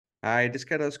Hi, this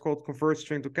kata is called convert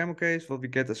string to camel case. What we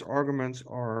get as arguments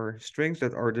are strings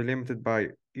that are delimited by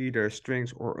either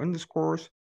strings or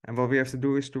underscores. And what we have to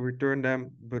do is to return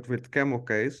them, but with camel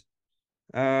case.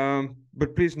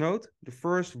 But please note, the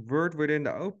first word within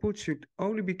the output should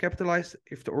only be capitalized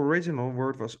if the original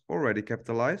word was already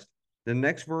capitalized. The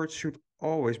next word should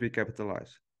always be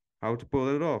capitalized. How to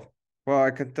pull it off? Well,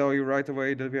 I can tell you right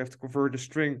away that we have to convert the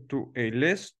string to a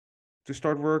list to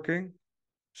start working.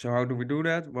 So how do we do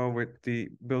that? Well, with the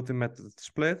built-in method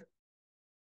split.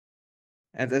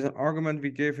 And as an argument, we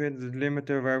give it the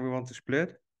delimiter where we want to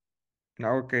split. In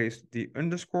our case, the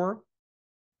underscore.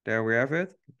 There we have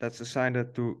it. Let's assign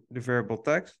that to the variable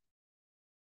text.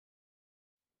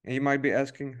 And you might be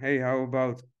asking, hey, how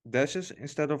about dashes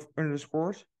instead of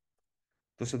underscores?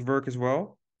 Does it work as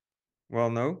well? Well,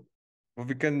 no. What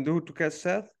we can do to get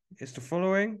set is the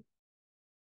following.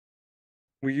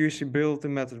 We usually build the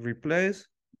method replace,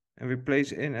 and we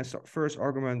place in as the first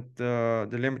argument the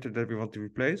delimiter that we want to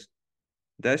replace,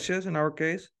 dashes in our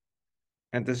case.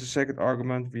 And as a second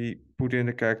argument, we put in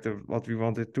the character what we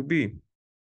want it to be,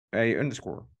 a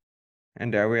underscore.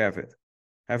 And there we have it.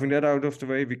 Having that out of the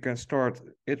way, we can start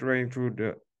iterating through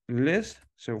the list.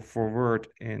 So for word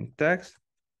in text,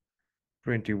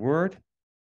 print the word.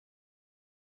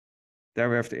 There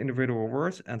we have the individual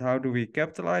words. And how do we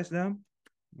capitalize them?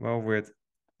 Well, with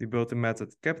the built-in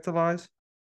method capitalize.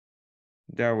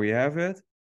 There we have it.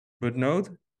 But note,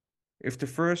 if the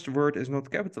first word is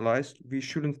not capitalized, we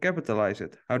shouldn't capitalize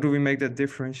it. How do we make that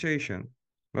differentiation?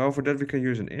 Well, for that we can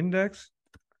use an index.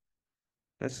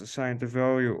 Let's assign the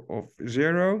value of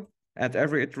 0. At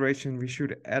every iteration, we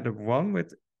should add a 1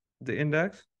 with the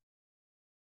index.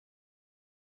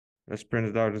 Let's print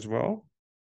it out as well.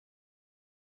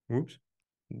 Oops.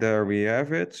 There we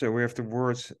have it. So we have the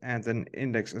words and an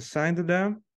index assigned to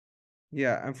them.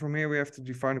 Yeah, and from here we have to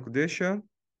define a condition.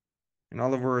 In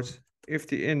other words, if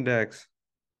the index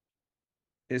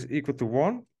is equal to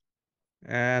 1,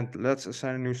 and let's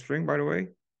assign a new string, by the way,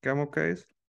 camel case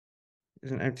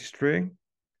is an empty string.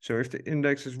 So if the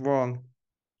index is 1,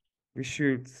 we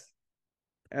should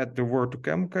add the word to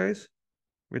camel case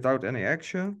without any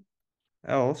action.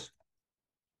 Else,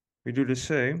 we do the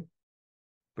same,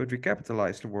 but we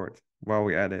capitalize the word while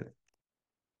we add it.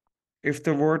 If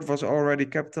the word was already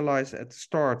capitalized at the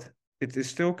start, it is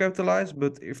still capitalized,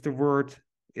 but if the word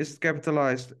is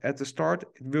capitalized at the start,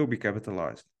 it will be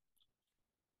capitalized.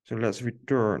 So let's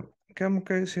return camel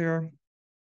case here.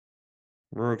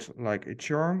 Works like a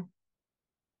charm.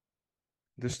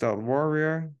 The styled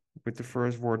warrior with the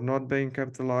first word not being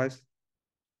capitalized.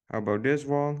 How about this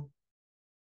one?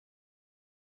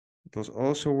 It does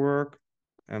also work.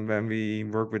 And when we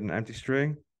work with an empty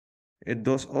string, it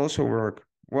does also work.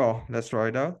 Well, let's try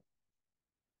it out.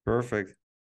 Perfect.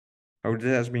 Hope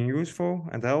this has been useful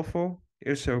and helpful.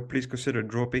 If so, please consider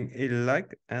dropping a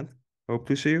like and hope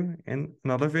to see you in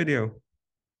another video.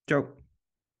 Ciao.